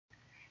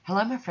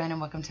Hello my friend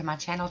and welcome to my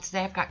channel.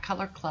 Today I've got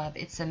Color Club.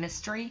 It's a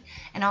mystery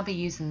and I'll be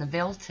using the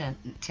veil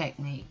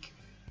technique.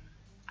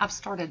 I've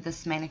started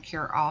this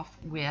manicure off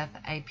with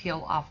a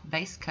peel off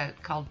base coat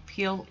called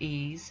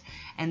PeelEze,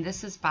 and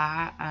this is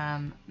by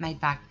made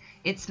by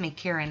It's Me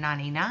Karen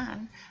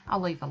 99.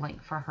 I'll leave a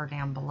link for her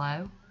down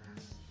below.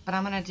 But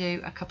I'm going to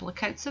do a couple of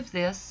coats of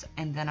this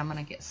and then I'm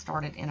going to get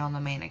started in on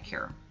the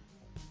manicure.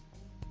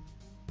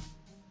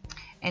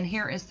 And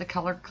here is the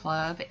Color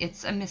Club.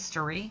 It's a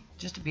mystery,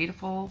 just a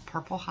beautiful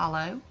purple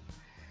hollow.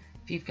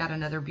 If you've got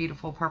another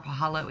beautiful purple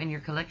hollow in your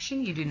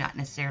collection, you do not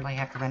necessarily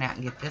have to run out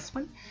and get this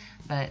one,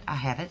 but I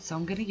have it, so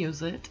I'm going to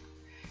use it.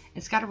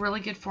 It's got a really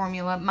good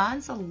formula.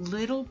 Mine's a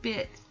little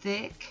bit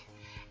thick,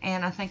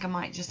 and I think I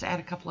might just add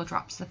a couple of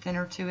drops of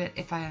thinner to it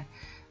if I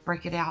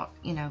break it out,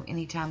 you know,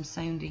 anytime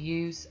soon to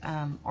use,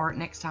 or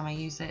next time I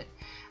use it.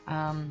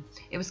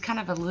 It was kind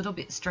of a little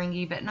bit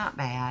stringy, but not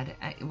bad.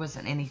 It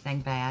wasn't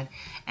anything bad.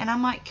 And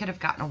I could have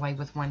gotten away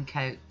with one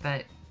coat,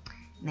 but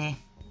nah.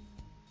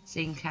 So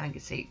you can kind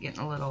of see it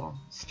getting a little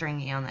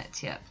stringy on that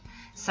tip.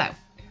 So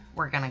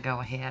we're going to go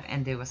ahead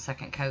and do a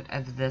second coat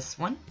of this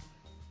one.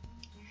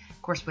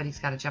 Of course, Woody's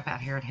got to jump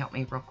out here and help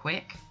me real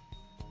quick.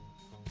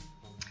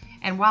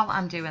 And while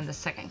I'm doing the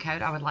second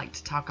coat, I would like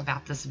to talk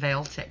about this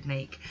veil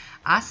technique.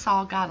 I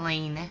saw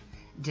Guylene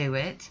do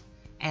it,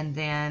 and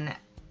then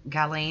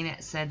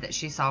Guylene said that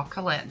she saw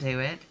Colette do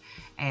it,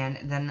 and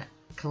then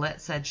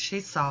Colette said she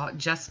saw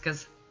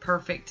Jessica's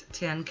Perfect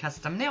 10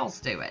 Custom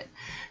Nails do it.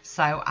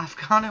 So I've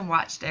gone and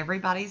watched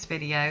everybody's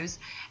videos,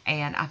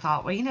 and I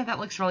thought, well, you know, that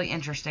looks really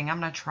interesting.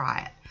 I'm going to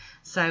try it.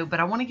 So, but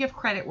I want to give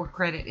credit where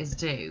credit is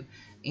due.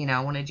 You know,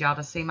 I wanted y'all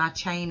to see my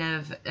chain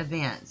of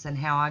events and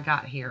how I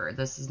got here.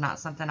 This is not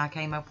something I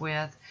came up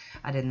with.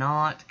 I did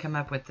not come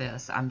up with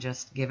this. I'm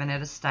just giving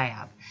it a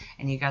stab.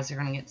 And you guys are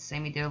going to get to see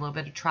me do a little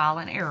bit of trial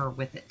and error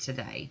with it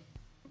today.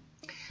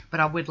 But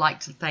I would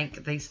like to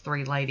thank these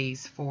three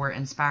ladies for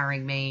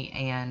inspiring me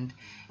and,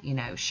 you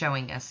know,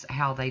 showing us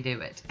how they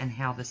do it and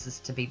how this is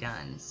to be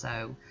done.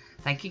 So,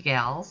 thank you,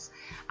 gals.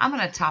 I'm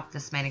going to top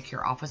this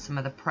manicure off with some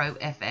of the Pro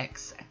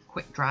FX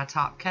Quick Dry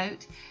Top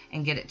Coat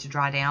and get it to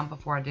dry down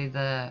before I do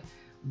the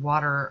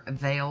water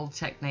veil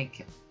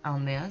technique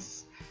on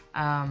this.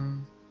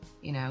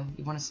 You know,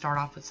 you want to start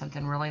off with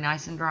something really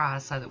nice and dry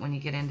so that when you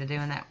get into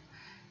doing that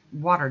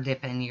water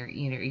dipping,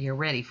 you're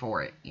ready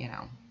for it, you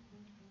know.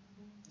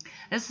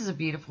 This is a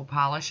beautiful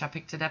polish. I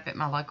picked it up at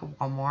my local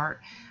Walmart.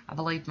 I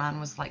believe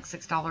mine was like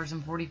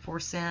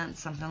 $6.44,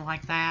 something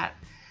like that.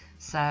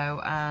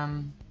 So,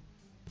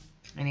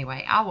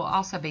 anyway, I will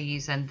also be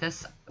using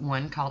this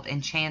one called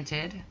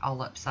Enchanted,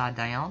 all upside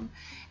down.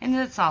 And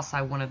it's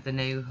also one of the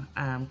new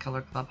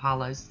Color Club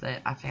hollows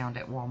that I found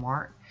at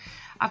Walmart.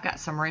 I've got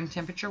some room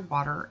temperature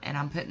water, and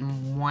I'm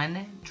putting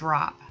 1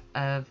 drop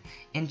of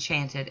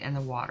Enchanted in the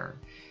water.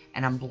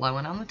 And I'm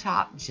blowing on the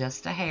top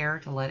just a hair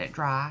to let it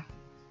dry.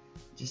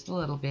 Just a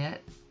little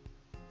bit.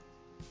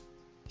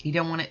 You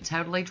don't want it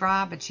totally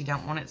dry, but you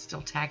don't want it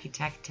still tacky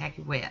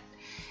wet.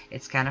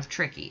 It's kind of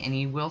tricky, and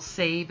you will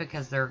see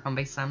because there are going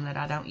to be some that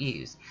I don't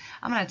use.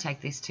 I'm going to take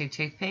these 2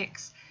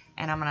 toothpicks,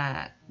 and I'm going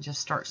to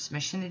just start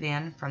smishing it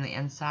in from the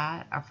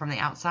inside, or from the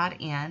outside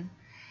in.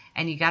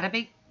 And you got to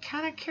be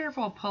kind of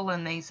careful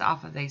pulling these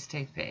off of these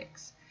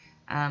toothpicks.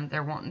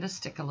 They're wanting to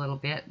stick a little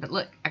bit, but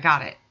look, I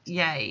got it.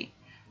 Yay!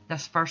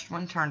 This first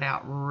one turned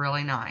out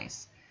really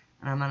nice.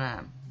 And I'm going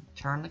to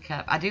turn the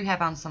cup. I do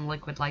have on some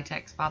liquid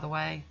latex, by the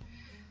way.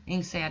 You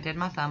can see I did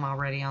my thumb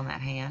already on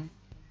that hand.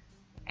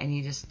 And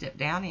you just dip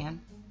down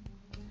in.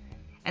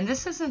 And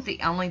this isn't the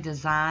only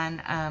design.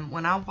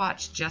 When I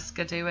watched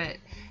Jessica do it,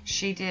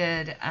 she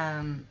did,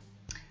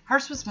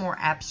 hers was more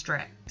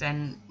abstract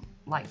and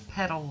like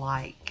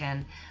petal-like.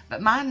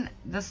 But mine,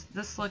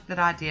 this look that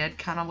I did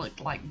kind of looked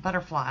like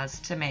butterflies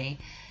to me.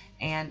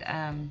 And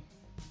I'm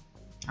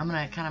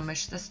going to kind of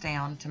mush this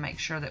down to make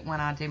sure that when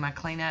I do my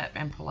cleanup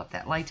and pull up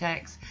that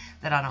latex,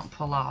 that I don't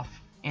pull off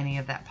any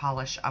of that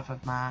polish off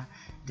of my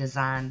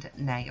designed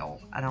nail.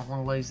 I don't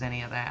want to lose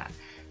any of that.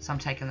 So I'm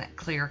taking that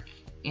clear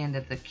end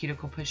of the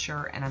cuticle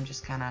pusher and I'm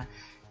just kind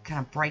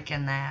of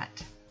breaking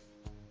that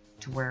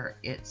to where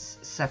it's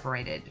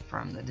separated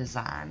from the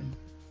design.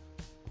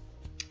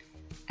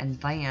 And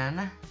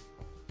then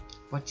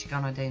what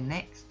you're going to do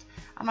next,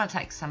 I'm going to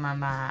take some of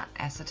my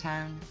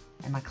acetone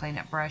and my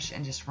cleanup brush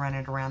and just run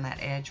it around that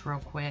edge real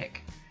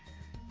quick.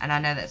 And I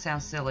know that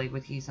sounds silly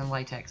with using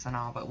latex and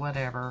all, but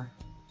whatever,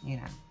 you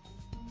know.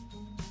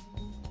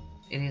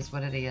 It is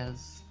what it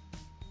is,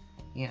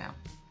 you know.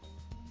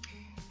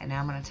 And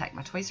now I'm going to take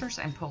my tweezers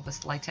and pull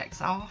this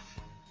latex off.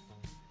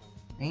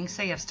 And you can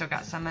see I've still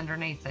got some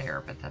underneath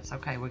there, but that's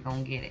okay. We're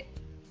going to get it.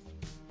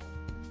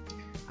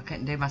 I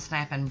couldn't do my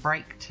snap and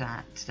break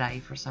today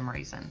for some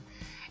reason.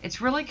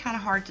 It's really kind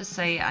of hard to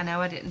see. I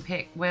know I didn't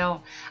pick,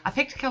 well, I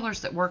picked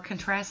colors that were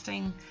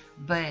contrasting,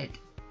 but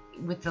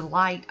with the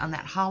light on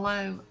that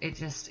hollow, it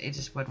just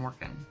wasn't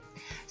working.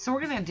 So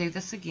we're going to do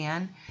this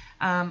again.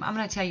 I'm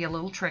going to tell you a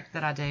little trick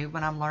that I do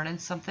when I'm learning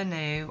something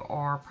new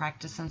or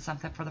practicing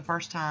something for the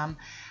first time.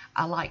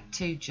 I like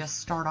to just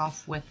start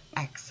off with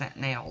accent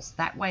nails.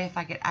 That way if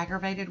I get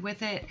aggravated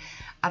with it,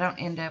 I don't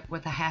end up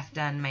with a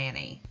half-done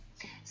mani.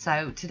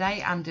 So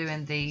today I'm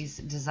doing these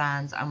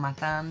designs on my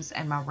thumbs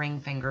and my ring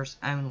fingers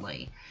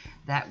only.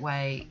 That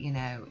way, you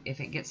know, if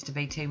it gets to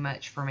be too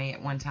much for me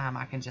at one time,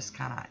 I can just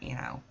kind of, you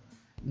know,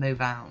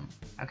 move on.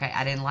 Okay,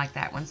 I didn't like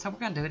that one, so we're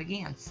going to do it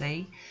again.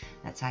 See?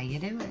 That's how you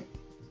do it.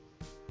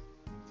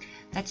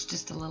 That's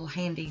just a little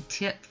handy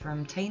tip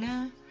from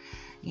Tina.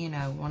 You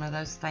know, one of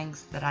those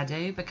things that I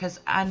do, because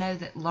I know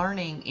that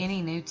learning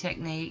any new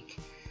technique,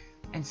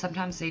 and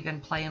sometimes even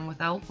playing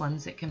with old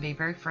ones, it can be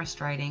very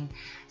frustrating.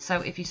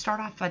 So if you start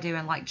off by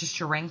doing like just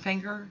your ring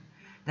finger,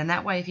 then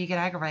that way if you get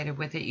aggravated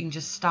with it, you can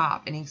just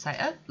stop and you can say,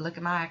 oh, look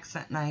at my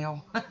accent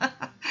nail.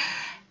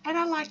 And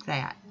I like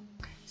that.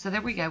 So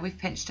there we go, we've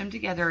pinched them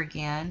together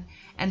again.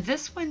 And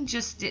this one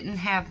just didn't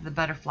have the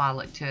butterfly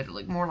look to it. It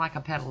looked more like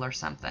a petal or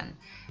something.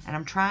 And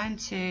I'm trying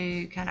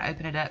to kind of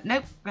open it up.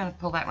 Nope, I'm going to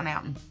pull that one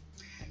out and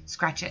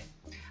scratch it.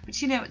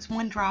 But you know, it's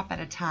one drop at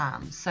a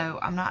time. So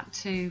I'm not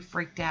too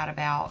freaked out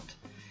about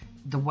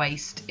the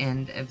waste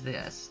end of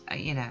this.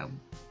 You know,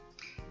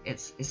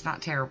 it's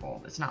not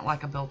terrible. It's not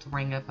like I built a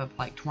ring up of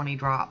like 20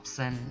 drops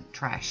and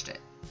trashed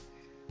it.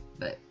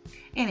 But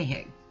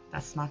anywho,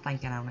 that's my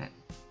thinking on it.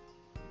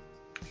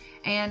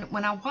 And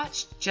when I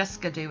watched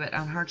Jessica do it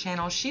on her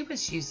channel, she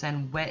was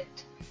using wet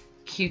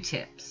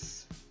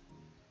Q-tips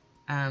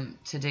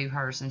to do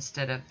hers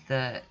instead of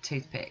the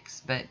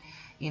toothpicks. But,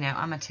 you know,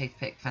 I'm a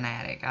toothpick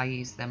fanatic. I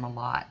use them a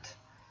lot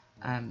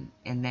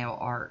in nail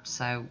art.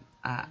 So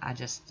I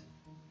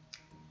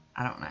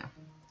don't know.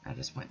 I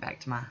just went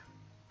back to my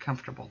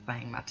comfortable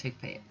thing, my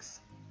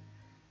toothpicks.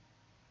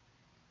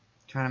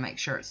 Trying to make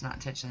sure it's not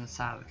touching the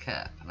side of the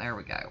cup. There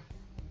we go.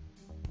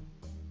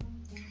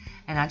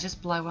 And I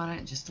just blow on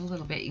it just a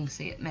little bit. You can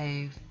see it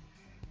move.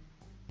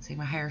 See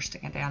my hair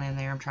sticking down in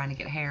there. I'm trying to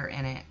get hair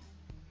in it.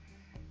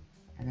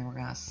 And then we're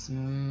going to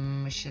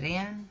smush it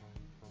in.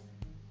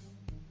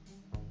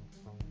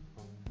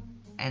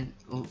 And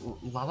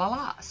la la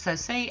la. So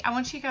see, I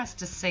want you guys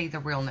to see the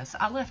realness.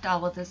 I left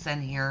all of this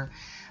in here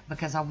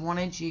because I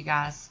wanted you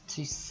guys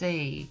to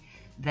see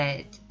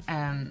that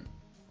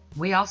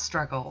we all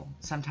struggle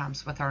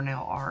sometimes with our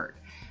nail art.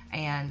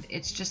 And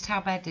it's just,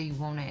 how bad do you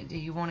want it? Do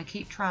you want to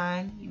keep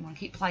trying? You want to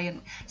keep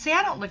playing? See,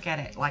 I don't look at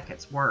it like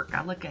it's work.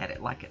 I look at it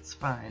like it's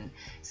fun.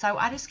 So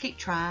I just keep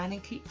trying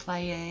and keep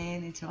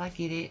playing until I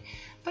get it.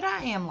 But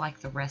I am like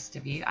the rest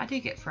of you. I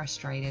do get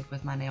frustrated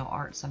with my nail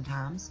art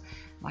sometimes.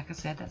 Like I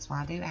said, that's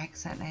why I do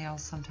accent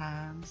nails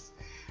sometimes.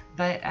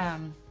 But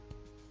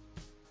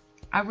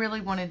I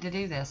really wanted to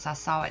do this. I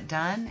saw it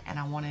done and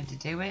I wanted to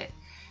do it.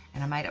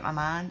 And I made up my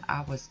mind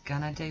I was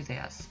going to do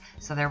this.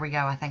 So there we go.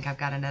 I think I've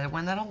got another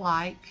one that I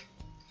like.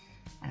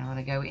 And I'm going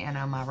to go in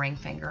on my ring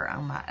finger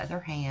on my other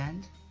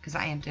hand, because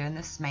I am doing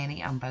this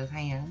mani on both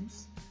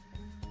hands.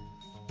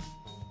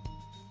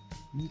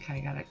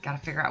 Okay, gotta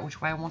figure out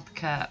which way I want the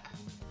cup.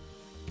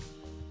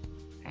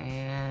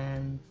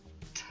 And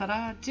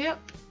ta-da, dip.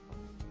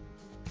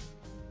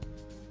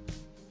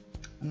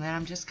 And then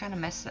I'm just kind of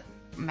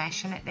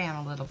mashing it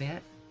down a little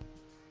bit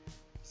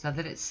so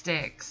that it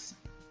sticks.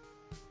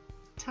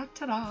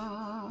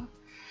 Ta-ta-da!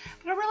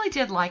 But I really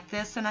did like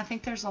this, and I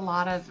think there's a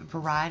lot of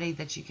variety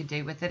that you could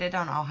do with it. It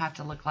don't all have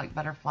to look like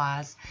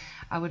butterflies.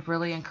 I would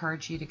really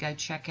encourage you to go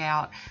check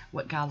out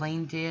what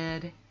Guylene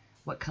did,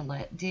 what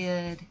Colette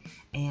did,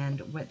 and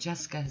what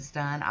Jessica has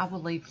done. I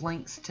will leave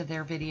links to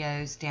their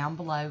videos down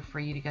below for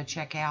you to go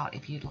check out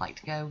if you'd like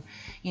to go,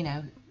 you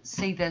know,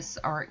 see this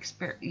or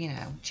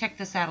check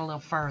this out a little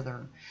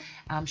further.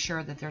 I'm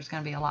sure that there's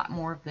going to be a lot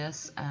more of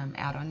this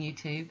out on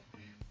YouTube.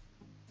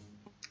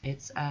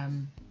 It's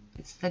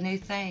the new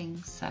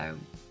thing, so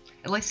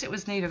at least it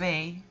was new to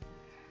me.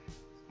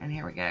 And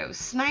here we go.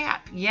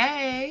 Snap!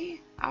 Yay!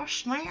 Oh,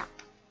 snap!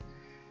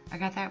 I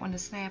got that one to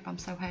snap. I'm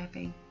so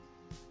happy.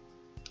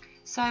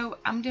 So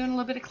I'm doing a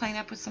little bit of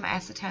cleanup with some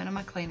acetone on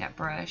my cleanup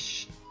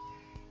brush,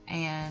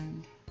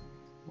 and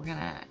we're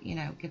gonna, you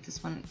know, get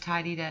this one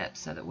tidied up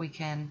so that we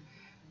can,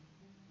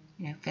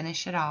 you know,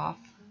 finish it off.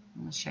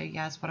 I'm gonna show you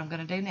guys what I'm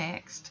gonna do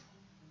next.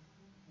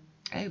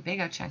 Oh, big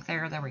old chunk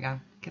there. There we go.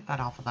 Get that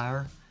off of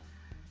there.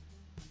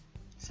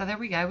 So there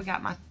we go. We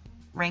got my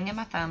ring and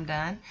my thumb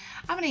done.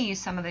 I'm going to use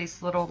some of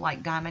these little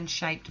like diamond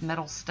shaped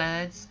metal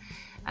studs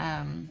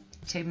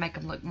to make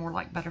them look more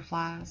like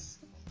butterflies.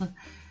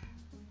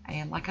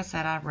 And like I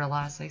said, I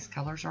realize these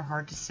colors are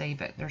hard to see,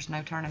 but there's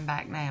no turning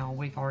back now.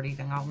 We've already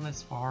gone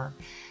this far.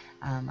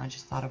 I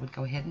just thought I would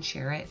go ahead and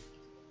share it.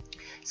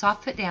 So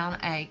I've put down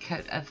a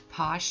coat of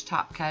Poshe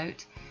top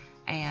coat,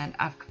 and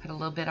I've put a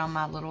little bit on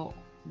my little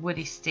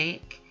woody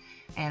stick,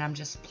 and I'm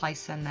just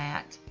placing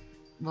that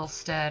little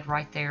stud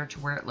right there to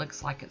where it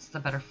looks like it's the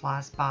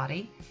butterfly's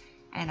body,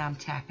 and I'm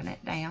tapping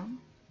it down,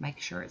 make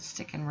sure it's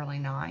sticking really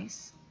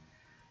nice.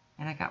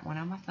 And I got one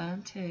on my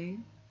thumb too.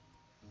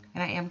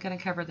 And I am going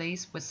to cover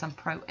these with some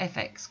Pro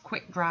FX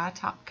quick dry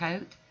top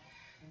coat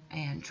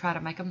and try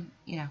to make them,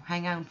 you know,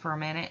 hang on for a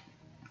minute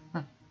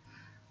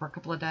for a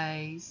couple of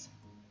days.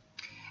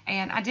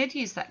 And I did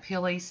use that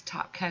PeelEze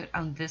top coat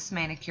on this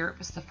manicure. It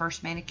was the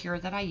first manicure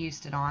that I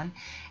used it on.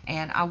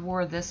 And I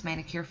wore this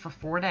manicure for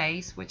 4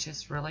 days, which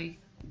is really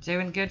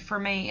doing good for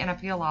me in a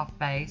peel-off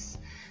base.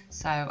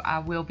 So I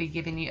will be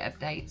giving you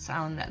updates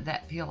on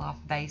that peel-off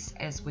base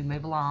as we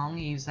move along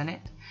using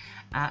it.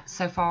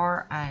 So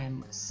far,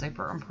 I'm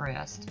super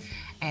impressed.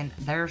 And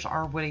there's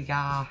our Woody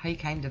guy. He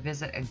came to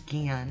visit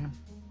again.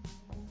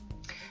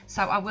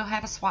 So I will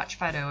have a swatch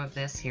photo of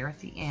this here at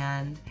the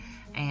end.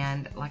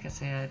 And like I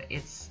said,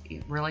 it's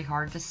really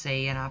hard to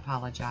see, and I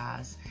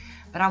apologize.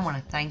 But I want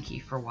to thank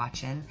you for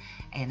watching.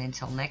 And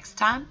until next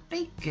time,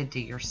 be good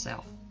to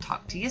yourself.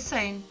 Talk to you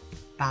soon.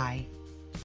 Bye.